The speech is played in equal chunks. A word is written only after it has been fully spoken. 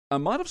I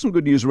might have some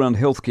good news around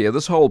healthcare.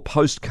 This whole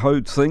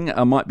postcode thing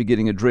might be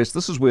getting addressed.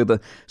 This is where the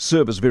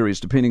service varies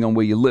depending on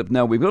where you live.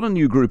 Now, we've got a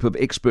new group of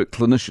expert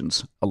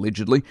clinicians,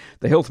 allegedly.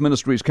 The Health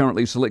Ministry is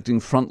currently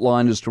selecting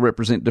frontliners to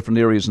represent different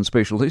areas and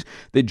specialties.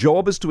 Their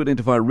job is to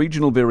identify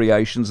regional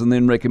variations and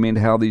then recommend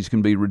how these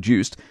can be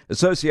reduced.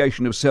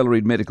 Association of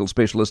Salaried Medical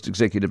Specialists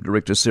Executive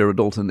Director Sarah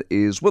Dalton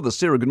is with us.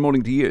 Sarah, good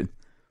morning to you.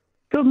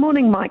 Good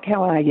morning, Mike.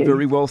 How are you?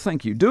 Very well,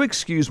 thank you. Do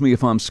excuse me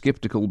if I'm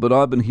sceptical, but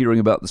I've been hearing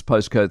about this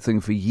postcode thing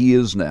for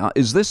years now.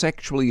 Is this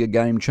actually a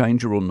game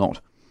changer or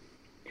not?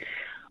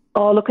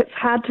 Oh, look, it's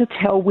hard to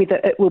tell whether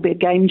it will be a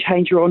game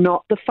changer or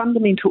not. The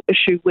fundamental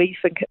issue we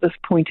think at this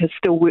point is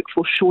still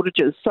workforce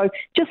shortages. So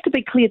just to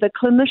be clear, the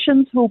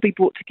clinicians who will be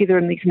brought together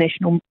in these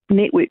national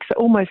networks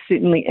are almost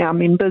certainly our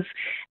members.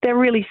 They're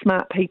really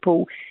smart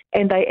people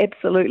and they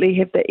absolutely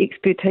have the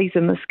expertise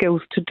and the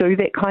skills to do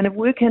that kind of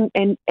work.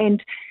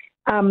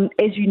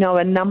 As you know,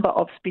 a number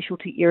of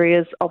specialty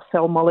areas,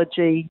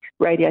 ophthalmology,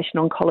 radiation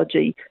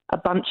oncology, a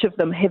bunch of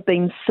them have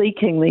been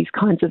seeking these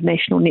kinds of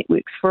national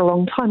networks for a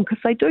long time because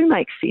they do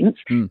make sense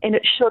and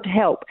it should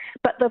help.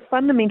 But the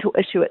fundamental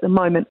issue at the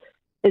moment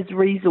is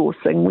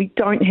resourcing. We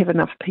don't have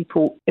enough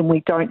people and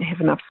we don't have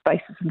enough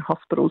spaces in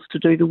hospitals to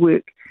do the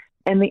work.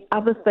 And the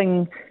other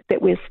thing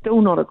that we're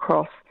still not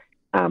across,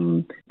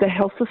 the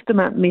health system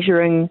aren't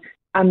measuring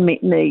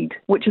unmet need,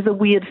 which is a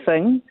weird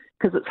thing,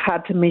 because it's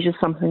hard to measure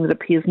something that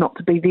appears not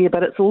to be there,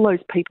 but it's all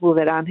those people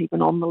that aren't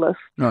even on the list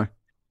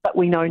that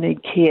we know need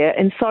care.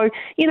 And so,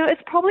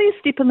 it's probably a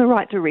step in the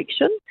right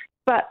direction,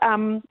 but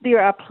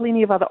there are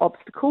plenty of other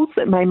obstacles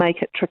that may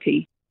make it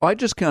tricky. I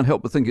just can't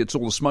help but think it's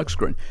all a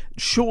smokescreen.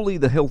 Surely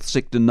the health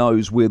sector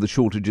knows where the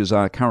shortages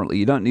are currently.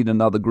 You don't need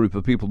another group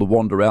of people to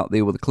wander out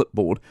there with a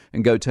clipboard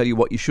and go tell you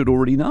what you should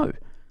already know.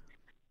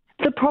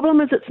 The problem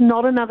is it's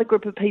not another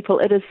group of people,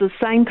 it is the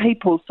same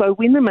people. So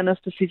when the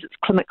Minister says it's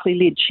clinically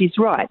led, she's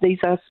right. These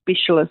are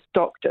specialist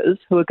doctors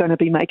who are going to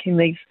be making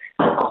these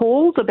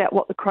calls about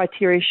what the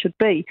criteria should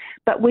be.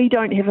 But we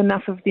don't have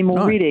enough of them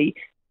already.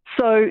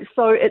 So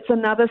it's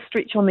another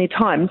stretch on their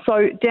time.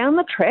 So down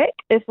the track,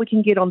 if we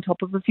can get on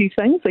top of a few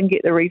things and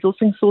get the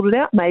resourcing sorted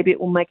out, maybe it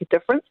will make a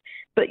difference.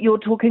 But you're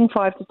talking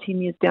 5 to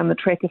 10 years down the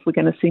track if we're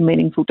going to see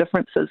meaningful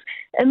differences.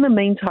 In the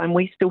meantime,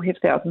 we still have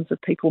thousands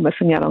of people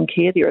missing out on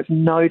care. There is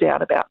no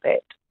doubt about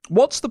that.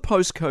 What's the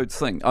postcode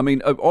thing? I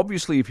mean,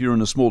 obviously, if you're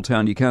in a small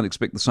town, you can't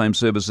expect the same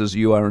services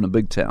you are in a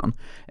big town.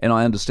 And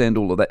I understand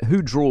all of that.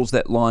 Who draws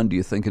that line, do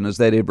you think? And is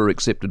that ever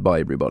accepted by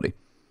everybody?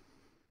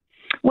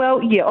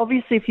 Well, yeah,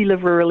 obviously if you live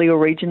rurally or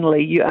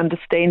regionally, you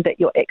understand that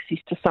your access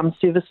to some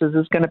services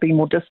is going to be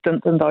more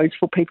distant than those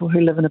for people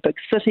who live in a big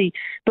city.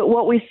 But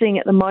what we're seeing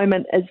at the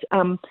moment is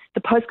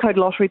the postcode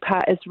lottery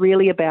part is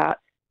really about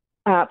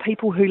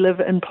people who live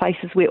in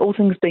places where, all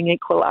things being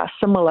equal, are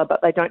similar,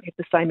 but they don't have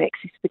the same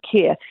access to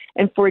care.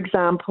 And for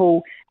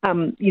example,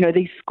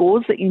 these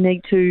scores that you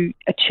need to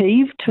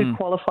achieve to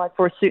qualify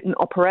for a certain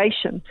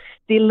operation,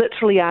 there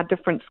literally are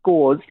different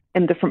scores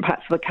in different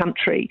parts of the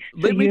country.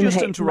 Let me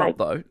just interrupt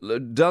though.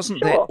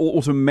 Doesn't that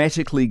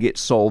automatically get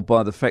solved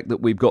by the fact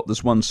that we've got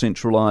this one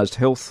centralised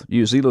Health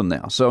New Zealand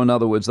now? So in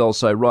other words, they'll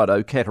say,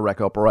 righto, cataract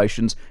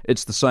operations,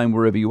 it's the same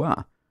wherever you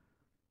are.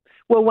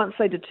 Well, once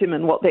they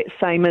determine what that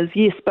same is,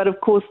 yes. But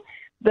of course,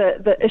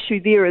 the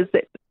issue there is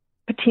that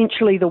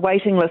potentially the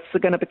waiting lists are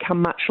going to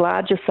become much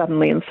larger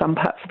suddenly in some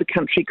parts of the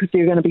country because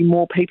there are going to be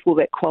more people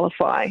that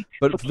qualify.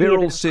 But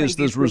Verrill says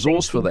there's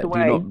resource for that.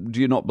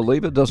 Do you not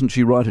believe it? Doesn't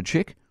she write a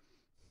cheque?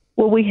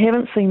 Well, we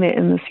haven't seen that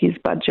in this year's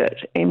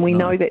budget, and we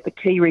know that the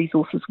key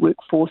resource is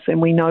workforce,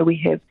 and we know we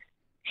have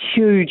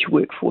huge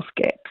workforce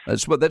gaps.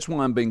 That's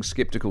why I'm being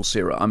sceptical,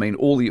 Sarah. I mean,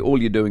 all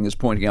you're doing is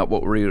pointing out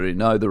what we already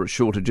know. There are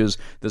shortages.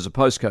 There's a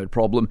postcode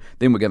problem.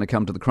 Then we're going to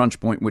come to the crunch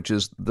point, which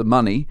is the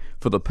money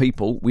for the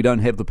people. We don't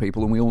have the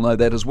people, and we all know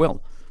that as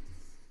well.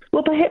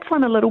 Well, perhaps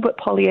I'm a little bit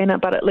Pollyanna,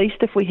 but at least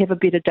if we have a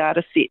better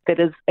data set that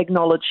is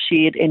acknowledged,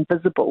 shared and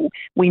visible,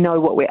 we know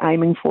what we're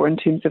aiming for in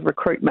terms of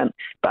recruitment.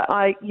 But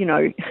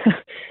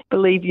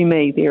believe you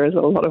me, there is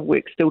a lot of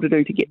work still to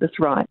do to get this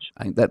right.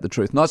 Ain't that the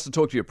truth? Nice to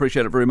talk to you.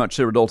 Appreciate it very much.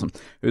 Sarah Dalton,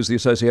 who's the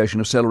Association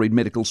of Salaried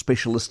Medical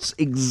Specialists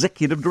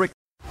Executive Director.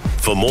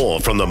 For more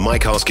from the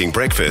Mike Hosking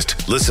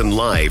Breakfast, listen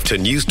live to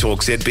News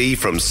Talk ZB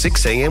from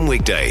 6 a.m.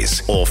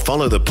 weekdays or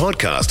follow the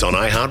podcast on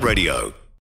iHeartRadio.